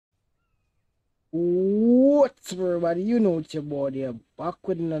What's up, everybody? You know it's your boy here, back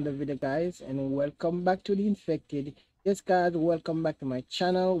with another video, guys, and welcome back to the Infected. Yes, guys, welcome back to my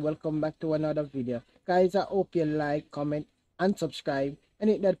channel. Welcome back to another video, guys. I hope you like, comment, and subscribe, and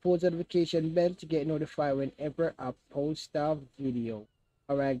hit that post notification bell to get notified whenever I post a video.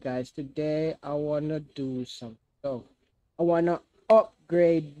 All right, guys. Today I wanna do some stuff. I wanna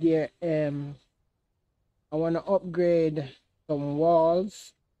upgrade the I wanna upgrade some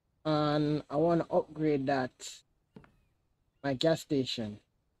walls, and I wanna upgrade that my gas station.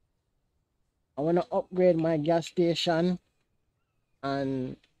 I want to upgrade my gas station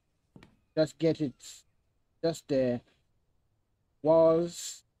and just get it, just the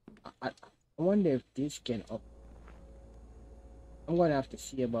walls. I wonder if this can up. I'm gonna have to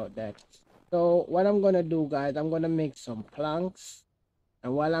see about that. So what I'm gonna do, guys, I'm gonna make some planks,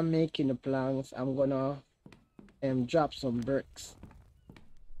 and while I'm making the planks, I'm gonna drop some bricks.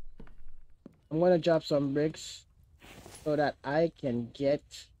 I'm gonna drop some bricks so that I can get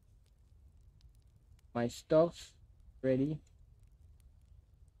my stuff ready.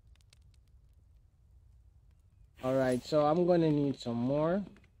 All right, so I'm gonna need some more.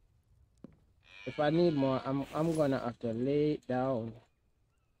 If I need more, I'm gonna have to lay it down.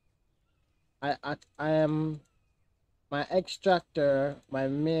 I am my extractor, my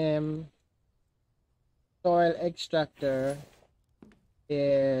main soil extractor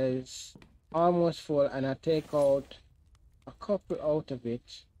is almost full, and I take out a couple out of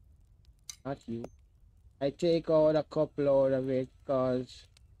it. Not you. I take out a couple out of it because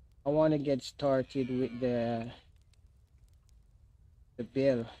I want to get started with the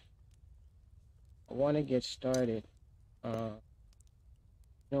bill. I want to get started. You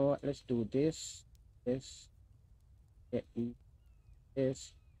know what? Let's do this. Get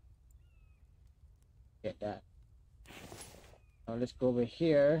this. Get that. Now let's go over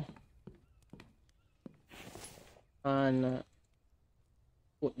here and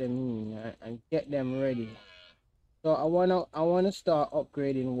put them in and get them ready. So I wanna start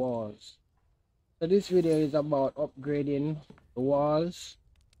upgrading walls. So this video is about upgrading the walls,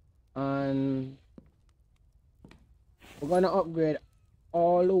 and we're gonna upgrade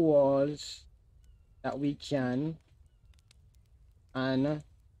all the walls that we can, and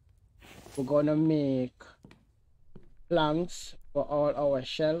we're gonna make planks for all our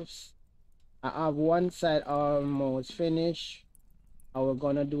shelves. I have one side almost finished. We're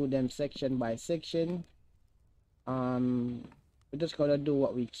gonna do them section by section. We're just gonna do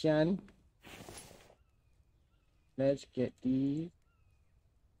what we can. Let's get these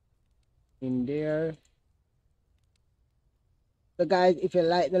in there. So guys, if you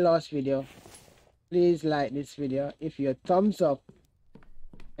like the last video, please like this video. If you thumbs up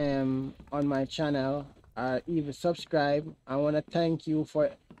on my channel, or even subscribe, I want to thank you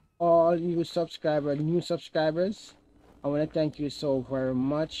for all you new subscribers. I want to thank you so very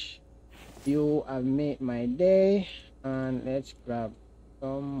much. You have made my day. And let's grab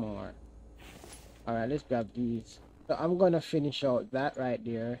some more. All right, let's grab these. So I'm gonna finish out that right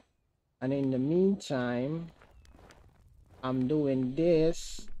there, and in the meantime I'm doing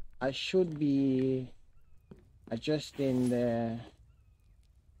this. I should be adjusting the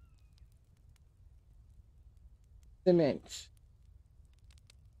cement,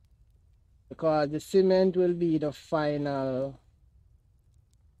 because the cement will be the final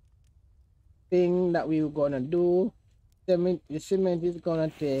thing that we're gonna do. The cement is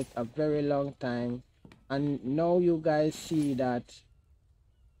gonna take a very long time, and now you guys see that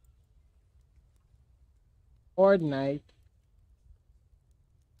Fortnite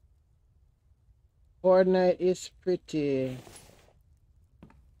is pretty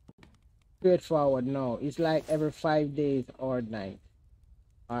straightforward now. It's like every 5 days Fortnite.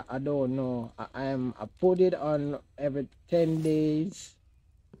 I don't know. I put it on every 10 days,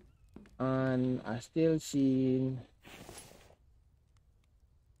 and I still see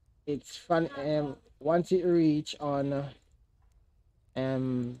it's fun. Once it reach on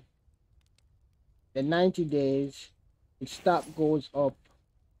the 90 days, it goes up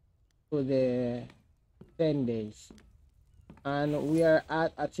to the 10 days, and we are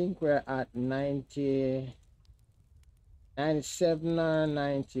at, I think we're at 90, 97 or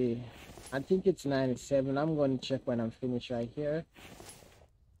 90. I think it's 97. I'm going to check when I'm finished right here.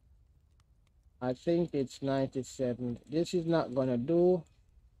 I think it's 97. This is not gonna do,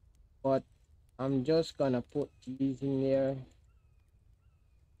 but I'm just gonna put these in there,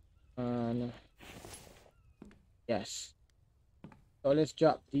 and yes. So let's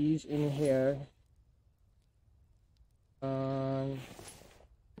drop these in here and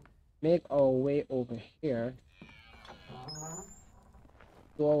make our way over here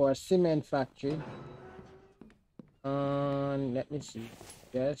to our cement factory. Let me see.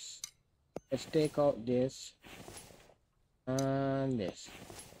 Yes, let's take out this and this.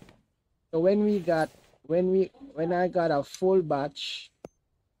 So when I got a full batch,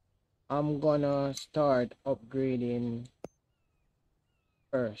 I'm gonna start upgrading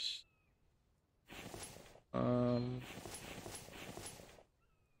first. All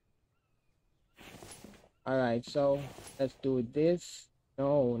right, so let's do this.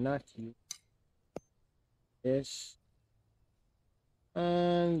 No, not you. This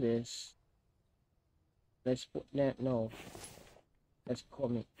and this. Let's put that. No, let's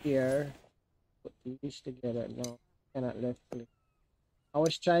come in here. Put these together. No, cannot left click. I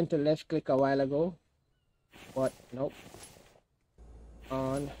was trying to left click a while ago, but nope.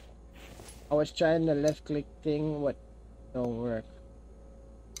 On. I was trying the left click thing, but don't work.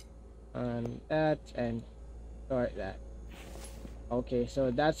 And that and start that. Okay,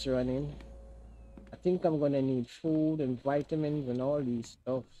 so that's running. I think I'm gonna need food and vitamins and all these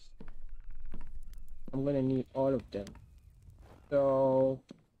stuff. I'm gonna need all of them. So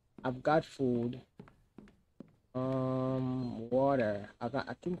I've got food. Water.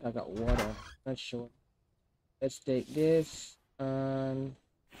 I think I got water. Not sure. Let's take this and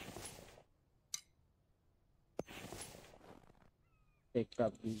pick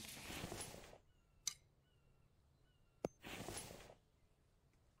up these.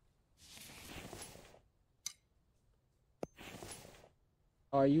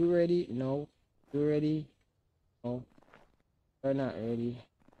 Are you ready? No. You ready? No. You're not ready.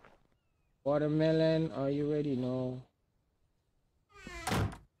 Watermelon, are you ready? No.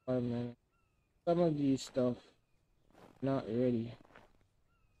 Watermelon. Some of these stuff not ready.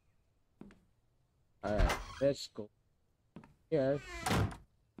 Alright, let's go. Here.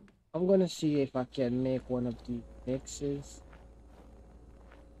 I'm gonna see if I can make one of these mixes.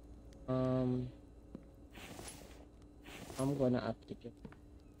 I'm gonna have to get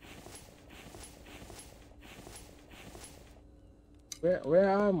I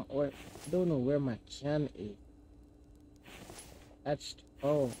don't know where my can is. That's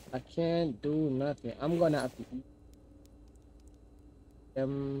I can't do nothing. I'm gonna have to eat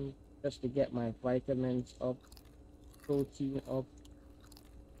them just to get my vitamins up, protein up.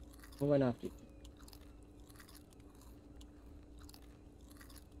 I'm gonna have to eat.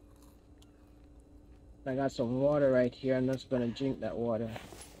 I got some water right here. I'm just gonna drink that water.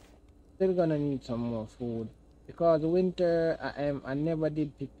 Still gonna need some more food because winter I never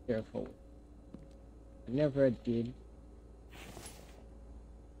did prepare for it. I never did.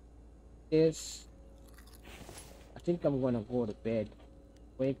 This I think I'm gonna go to bed.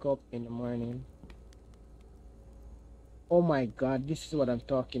 Wake up in the morning. Oh my god, this is what I'm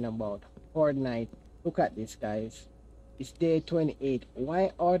talking about. Horde night. Look at this, guys. It's day 28.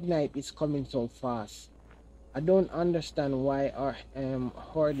 Why Horde night is coming so fast? I don't understand why our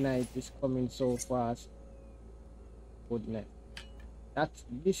Horde night is coming so fast. Goodness.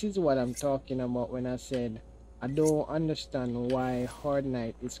 This is what I'm talking about when I said I don't understand why Horde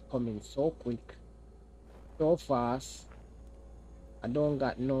night is coming so quick, so fast. I don't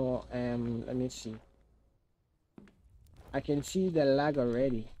got no let me see. I can see the lag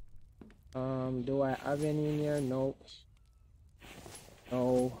already. Do I have any in here? No.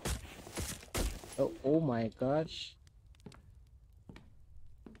 No. Oh, oh my gosh.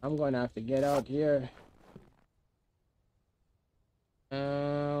 I'm gonna have to get out here.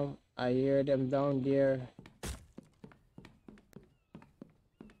 I hear them down there.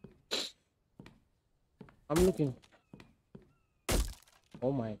 I'm looking.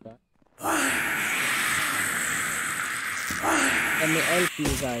 Oh my god. Let me help you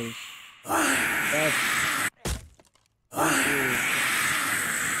guys. Yes. Thank you.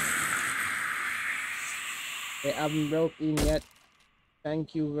 They haven't broke in yet.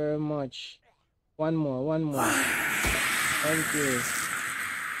 Thank you very much. One more, one more. Thank you.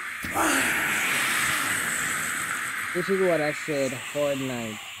 This is what I said, Horde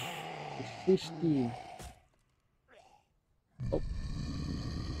night. It's 15. Oh.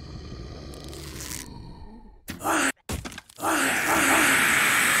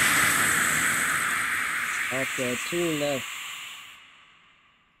 Okay, 2 left.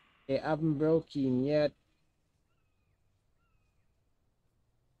 They haven't broken yet.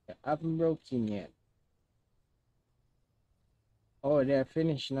 They haven't broken yet. Oh, they're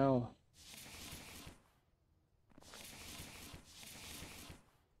finished now.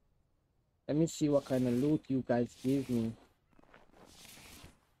 Let me see what kind of loot you guys give me.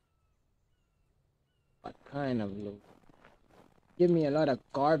 What kind of loot? Give me a lot of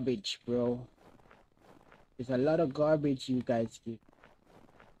garbage, bro. There's a lot of garbage you guys give.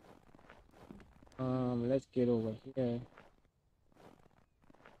 Let's get over here.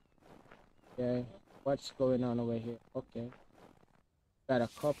 Okay, what's going on over here? Okay, got a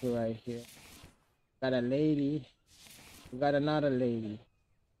couple right here. Got a lady. We got another lady.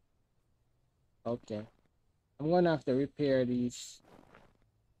 Okay, I'm gonna have to repair these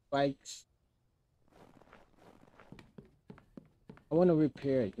bikes. I want to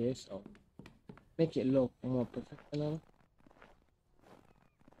repair this, so make it look more professional.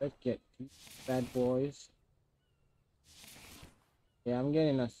 Let's get these bad boys. Yeah, I'm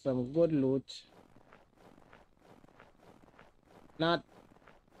getting us some good loot. Not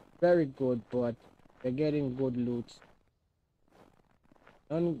very good, but we're getting good loot.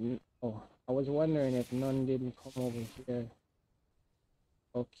 None. Oh, I was wondering if none didn't come over here.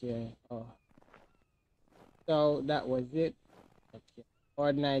 Okay. Oh, so that was it. Okay.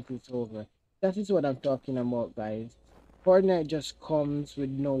 Horde night is over. That is what I'm talking about, guys. Horde night just comes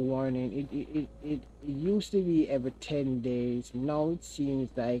with no warning. It used to be every 10 days. Now it seems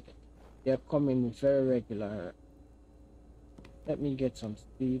like they're coming very regular. Let me get some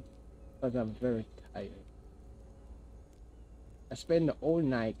sleep because I'm very tired. I spend the whole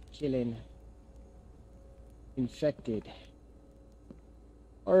night killing infected.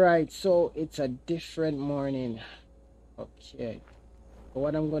 Alright, so it's a different morning. Okay. So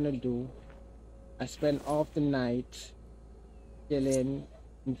what I'm gonna do, I spent half the night killing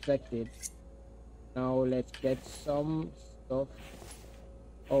infected. Now let's get some stuff.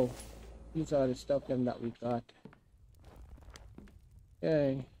 Oh, these are the stuff them that we got.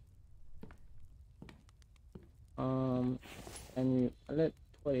 Okay. And let's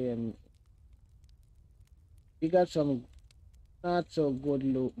put in. We got some not so good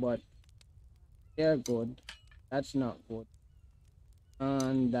loot, but they're good. That's not good.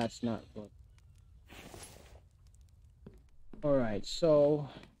 And that's not good. Alright, so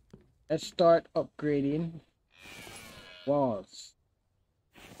let's start upgrading walls.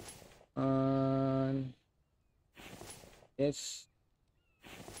 And this,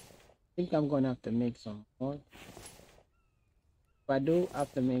 I think I'm gonna have to make some more. If I do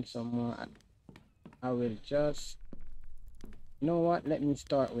have to make some more, I will just, you know what, let me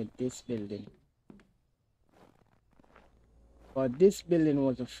start with this building. But this building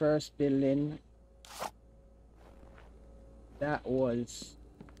was the first building that was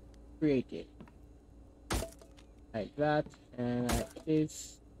created. Like that, and like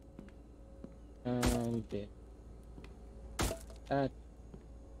this, and this. That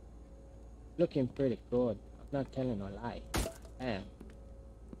looking pretty good. I'm not telling a lie. Bam.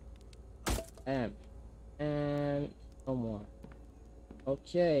 Bam. And no more.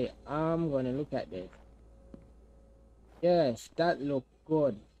 Okay, I'm gonna look at this. Yes, that looks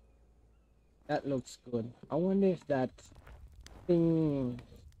good. That looks good. I wonder if that thing,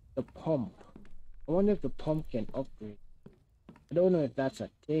 the pump. I wonder if the pump can upgrade. I don't know if that's a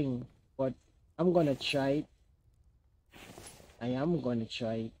thing, but I'm gonna try it. I am gonna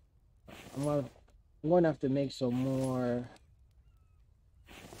try it. I'm gonna have to make some more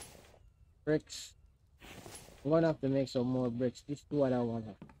bricks. I'm gonna have to make some more bricks. This is what I was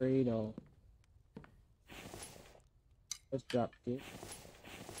afraid of. Let's drop this.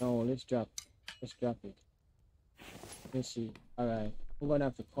 No, let's drop it. Let's see. Alright. I'm gonna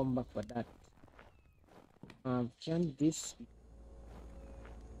have to come back for that. Can this,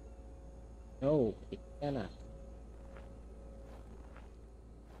 no, it cannot.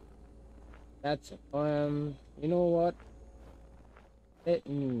 That's you know what? Let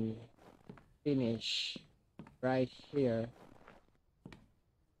me finish right here.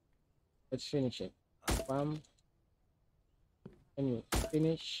 Let's finish it. Bam. Can you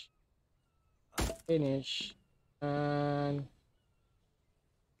finish? Finish. And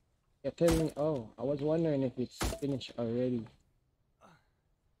you're telling me, oh, I was wondering if it's finished already.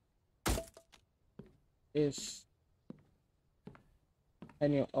 This.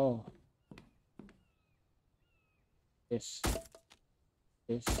 And you, oh. This.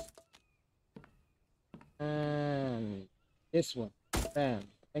 And this one. Bam.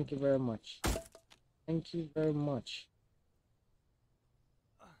 Thank you very much. Thank you very much.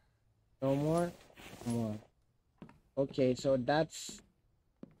 No more? More. Okay, so that's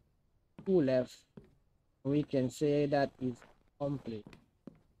 2 left. We can say that is complete.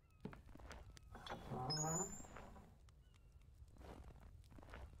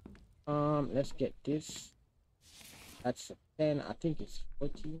 Let's get this. That's a 10. I think it's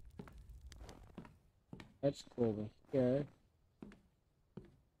 14. Let's go over here.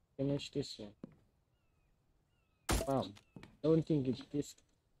 Finish this one. Wow. Don't think it's this.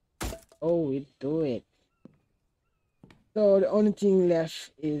 Oh, we do it. So the only thing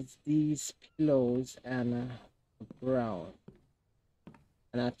left is these pillows and the ground.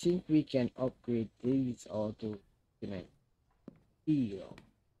 And I think we can upgrade these all to cement steel.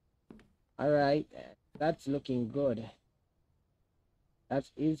 Alright, that's looking good. That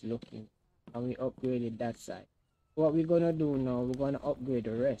is looking. And we upgraded that side. What we're gonna do now, we're gonna upgrade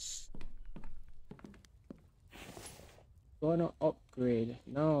the rest. Gonna upgrade.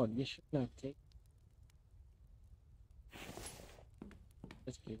 No, this should not take.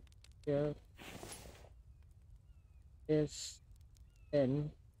 Let's give here. This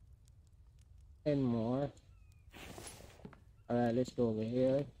 10 more. Alright, let's go over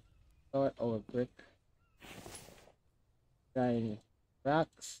here. Start our brick. Trying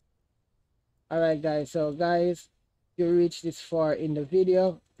rocks. Alright guys, so guys, if you reach this far in the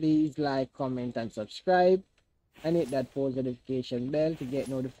video, please like, comment and subscribe and hit that post notification bell to get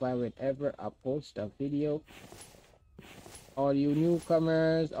notified whenever I post a video. All you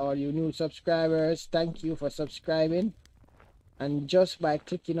newcomers, all you new subscribers, thank you for subscribing. And just by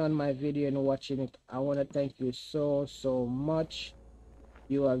clicking on my video and watching it, I want to thank you so much.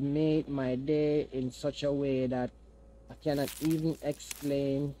 You have made my day in such a way that I cannot even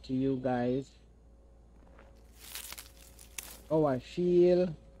explain to you guys how I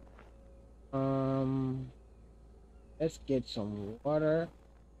feel. Let's get some water.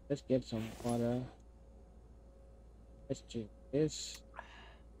 Let's get some water. Let's drink this.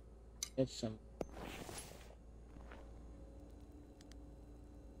 Get some.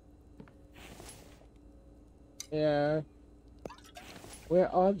 Yeah.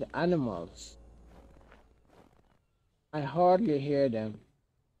 Where are the animals? I hardly hear them.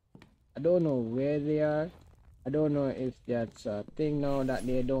 I don't know where they are. I don't know if that's a thing now that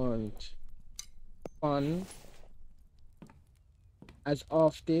they don't spawn as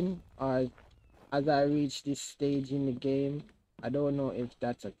often or as I reach this stage in the game. I don't know if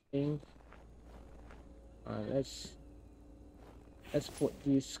that's a thing. Let's put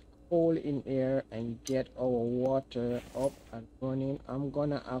this coal in here and get our water up and running. I'm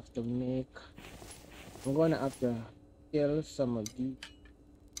gonna have to kill some of these,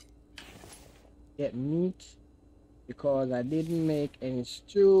 get meat, because I didn't make any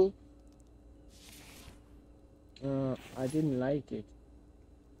stew. I didn't like it.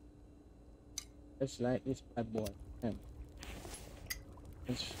 Let's light this bad boy.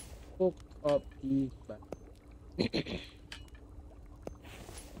 Let's cook up these bad.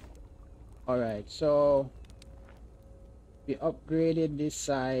 Alright, so we upgraded this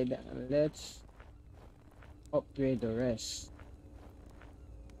side. Let's upgrade the rest.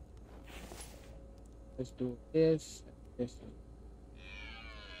 Let's do this.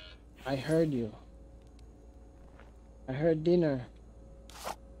 I heard you. I heard dinner.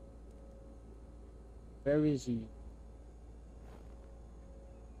 Where is he?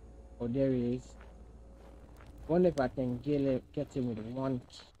 Oh, there he is. Wonder if I can get him with one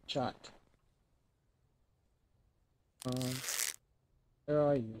shot. Where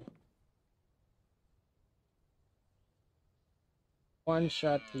are you? One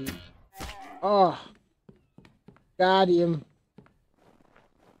shot, please. Oh, got him.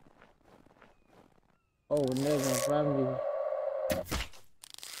 Oh, there's a family.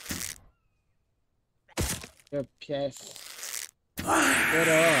 Your pest. Get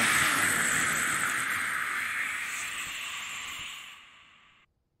off.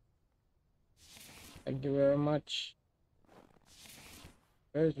 Thank you very much.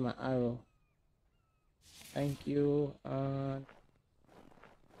 Where's my arrow? Thank you.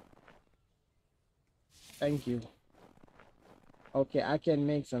 Thank you. Okay, I can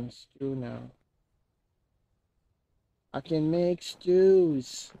make some stew now. I can make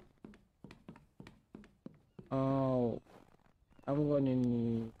stews. Oh, I'm gonna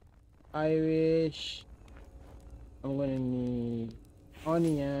need Irish. I'm gonna need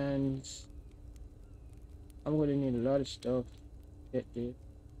onions. I'm gonna need a lot of stuff to get this.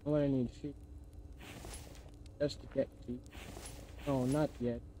 I'm gonna need fish just to get this. No, not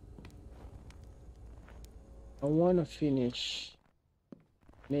yet. I wanna finish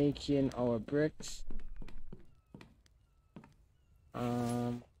making our bricks.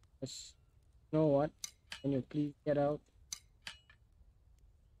 Let's, you know what? Can you please get out?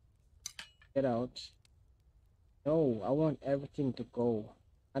 Get out. No, I want everything to go.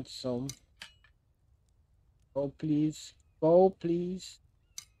 Not some. Go please. Go please.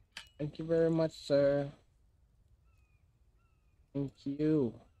 Thank you very much, sir. Thank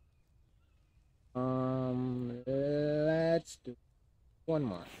you. Let's do one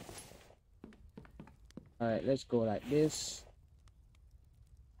more. Alright, let's go like this.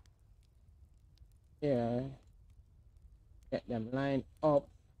 Yeah. Get them lined up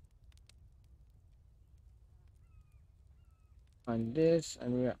on this,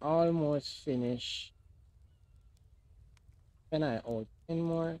 and we're almost finished. Can I hold 10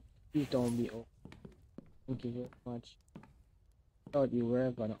 more? Please don't be old. Thank you very much. Thought you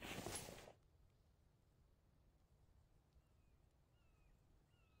were gonna.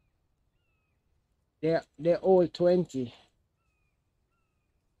 They're all 20.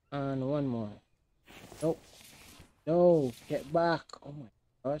 And one more. Nope. No, get back. Oh my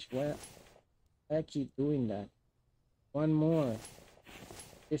gosh, why I keep doing that? One more.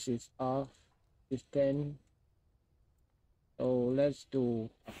 This is off. This 10. So let's do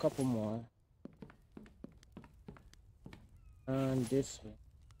a couple more. And this one.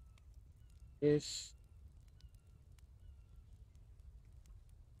 This.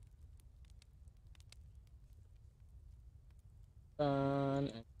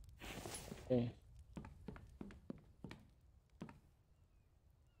 And okay.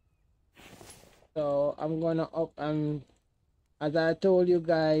 So I'm gonna up, and as I told you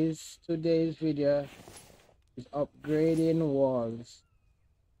guys, today's video is upgrading walls.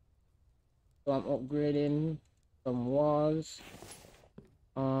 So I'm upgrading some walls.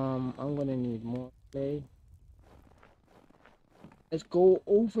 I'm gonna need more clay. Let's go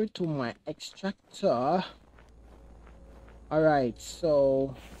over to my extractor. All right,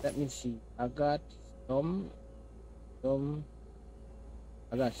 so let me see. I got some.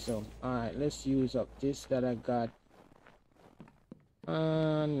 I got some. All right, let's use up this that I got,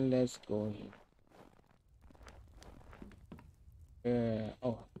 and let's go here.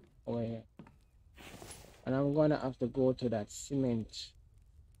 Oh, over here. And I'm gonna have to go to that cement.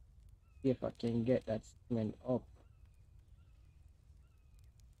 See if I can get that cement up.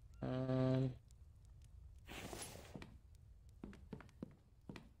 And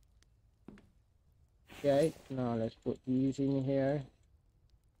okay, now let's put these in here.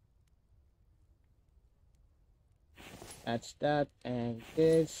 That's that, and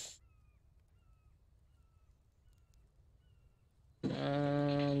this,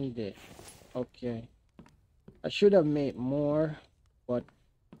 and this. Okay, I should have made more, but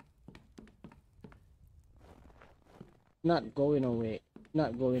not going away,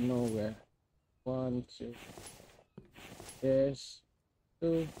 not going nowhere. 1, 2, this,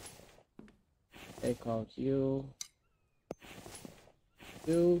 2, take out you,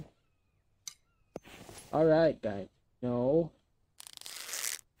 2. All right, guys. No,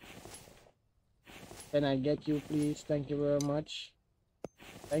 can I get you, please? Thank you very much.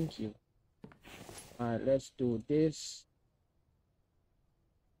 Thank you. All right, let's do this.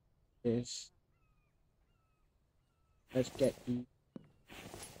 This. Let's get the.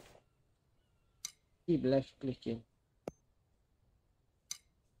 Keep left clicking.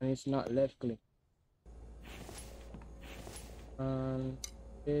 And it's not left click. And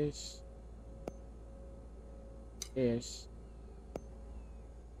this. This.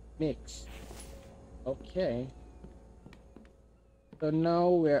 Mix. Okay. So now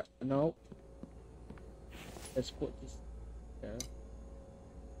we're no. Let's put this there.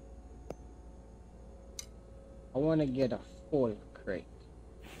 I want to get a full crate.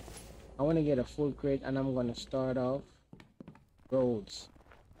 I want to get a full crate, and I'm gonna start off roads.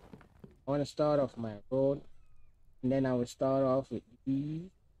 I want to start off my road, and then I will start off with these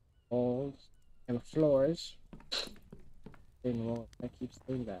walls and floors. Then walls. I keep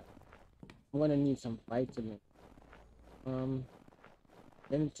saying that. I'm gonna need some vitamins.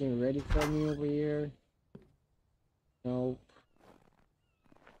 Anything ready for me over here? Nope.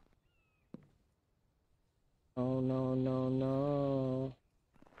 Oh no no no.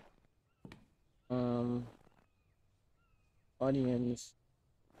 Audience.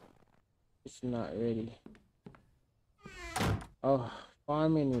 It's not ready. Oh,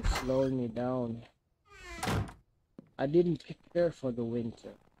 farming is slowing me down. I didn't prepare for the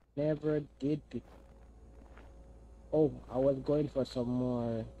winter. Never did prepare. Oh, I was going for some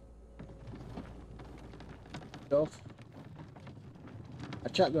more stuff.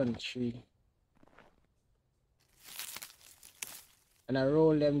 A shotgun tree. And I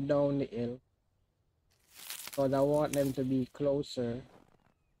roll them down the hill. Because I want them to be closer.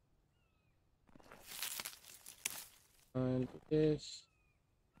 And this.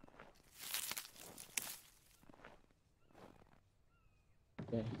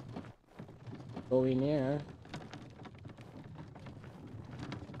 Okay. Go in here.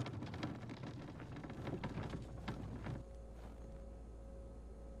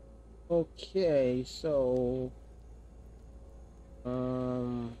 Okay, so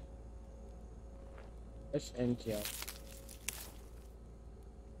let's empty out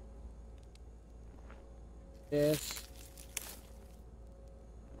this.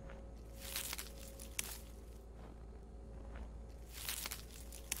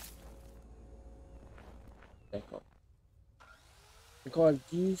 because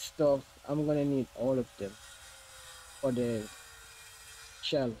these stuff I'm gonna need all of them for the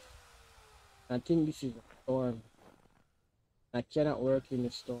shelf. I think this is a storm. I cannot work in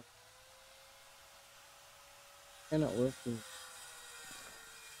the storm. Cannot work in.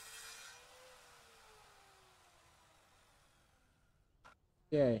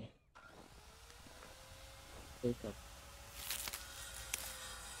 Okay, take up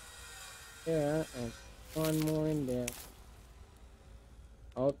there and one more in there.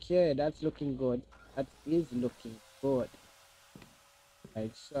 Okay, that's looking good. That is looking good.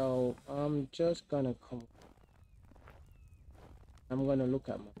 Right, so I'm just gonna come. I'm gonna look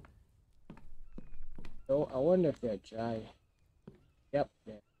at my. So I wonder if they're dry. Yep,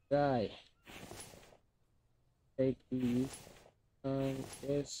 they're dry. Take these.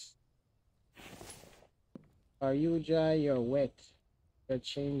 This. Are you dry? You're wet. You're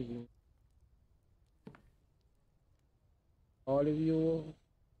changing. All of you.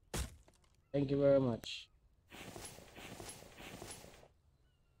 Thank you very much.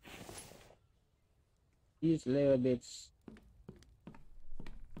 These little bits.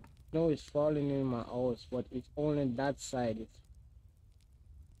 Snow is falling in my house, but it's only that side.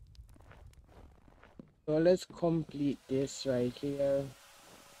 So let's complete this right here.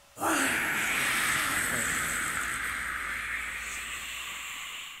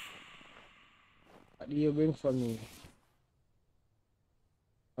 What do you bring for me?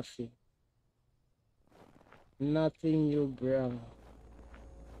 Nothing. Nothing you bring.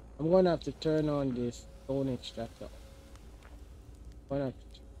 I'm gonna have to turn on this stone extractor. I'm gonna have to...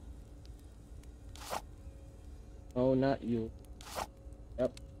 No, not you.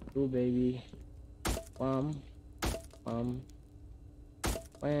 Yep, you baby. Wham, wham,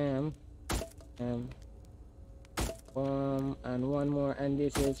 wham, wham, wham, and one more, and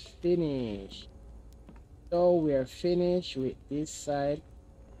this is finished. So we are finished with this side.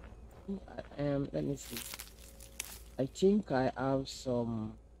 Let me see. I think I have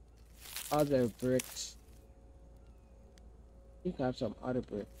some other bricks. I think I have some other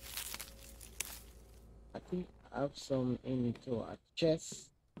bricks. I think I have some into a chest.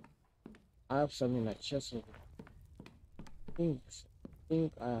 I have some in a chest over there. I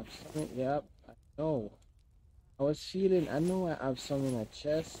think I have some. Yep, I know. I was feeling. I know I have some in a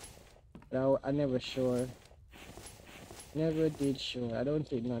chest, but I never sure. Never did sure. I don't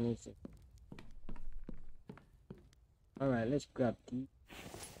think none is it. All right, let's grab these.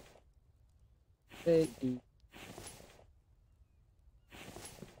 Take these.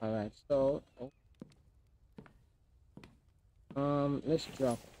 All right, so let's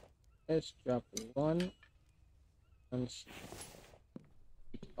drop one and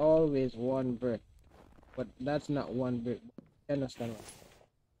always one brick, but that's not one brick. You understand?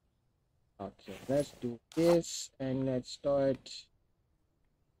 Okay, let's do this and let's start.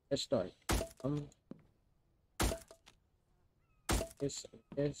 Let's start. This,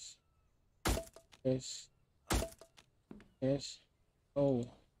 this, this, this. Oh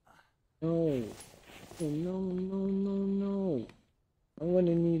no! Oh, no! No! No! No! I'm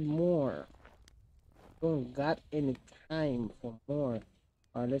gonna need more. Don't got any time for more.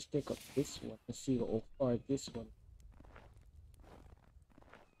 Alright, let's take up this one and see how far this one.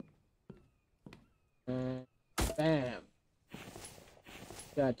 Bam!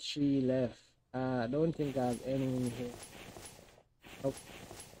 Got 3 left. I don't think I have any in here. Nope.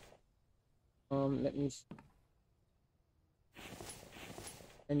 Let me see.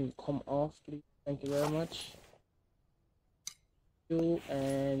 Can you come off, please? Thank you very much. You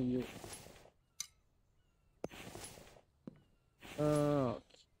and you. Okay.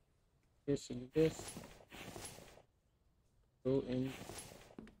 This and this. Go in.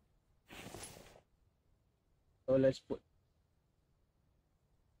 So let's put.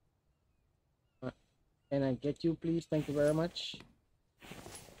 Can I get you, please? Thank you very much.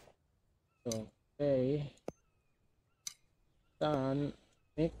 So, okay. Done.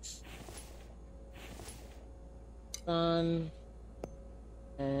 Mix. Done.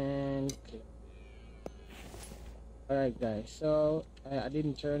 And click. Alright, guys. So, I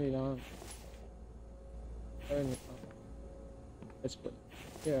didn't turn it on. Turn it on. Let's put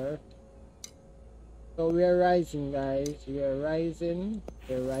it here. So we are rising, guys. We are rising.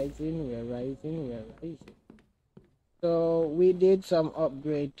 We're rising. We're rising. We're rising. So we did some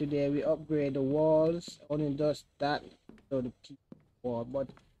upgrade today. We upgrade the walls. Only does that. So the wall, but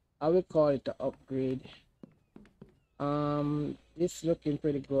I will call it the upgrade. It's looking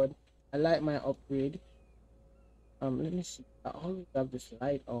pretty good. I like my upgrade. Let me see. I always have this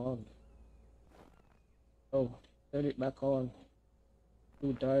light on. Oh, turn it back on.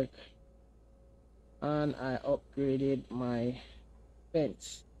 Too dark. And I upgraded my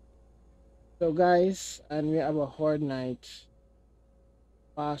fence. So guys, and we have a horde night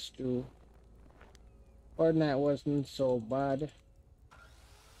pass through. Horde night wasn't so bad,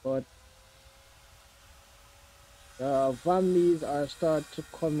 but the zombies are start to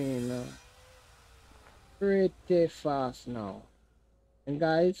come in pretty fast now. And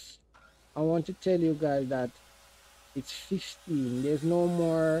guys, I want to tell you guys that it's 15. There's no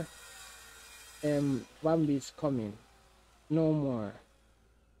more zombies coming. No more.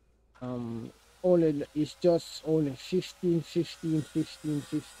 Only it's just only 15, 15, 15,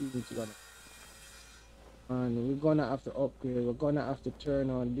 15 is gonna, and we're gonna have to upgrade. We're gonna have to turn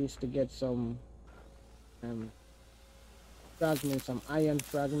on this to get some um fragments, some iron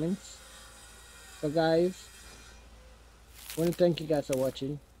fragments. So guys, I want to thank you guys for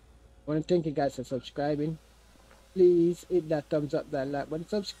watching. I want to thank you guys for subscribing. Please hit that thumbs up, that like button,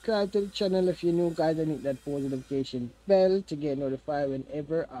 subscribe to the channel if you're new, guys, and hit that post notification bell to get notified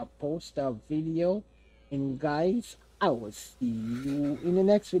whenever I post a video. And guys, I will see you in the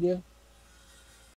next video.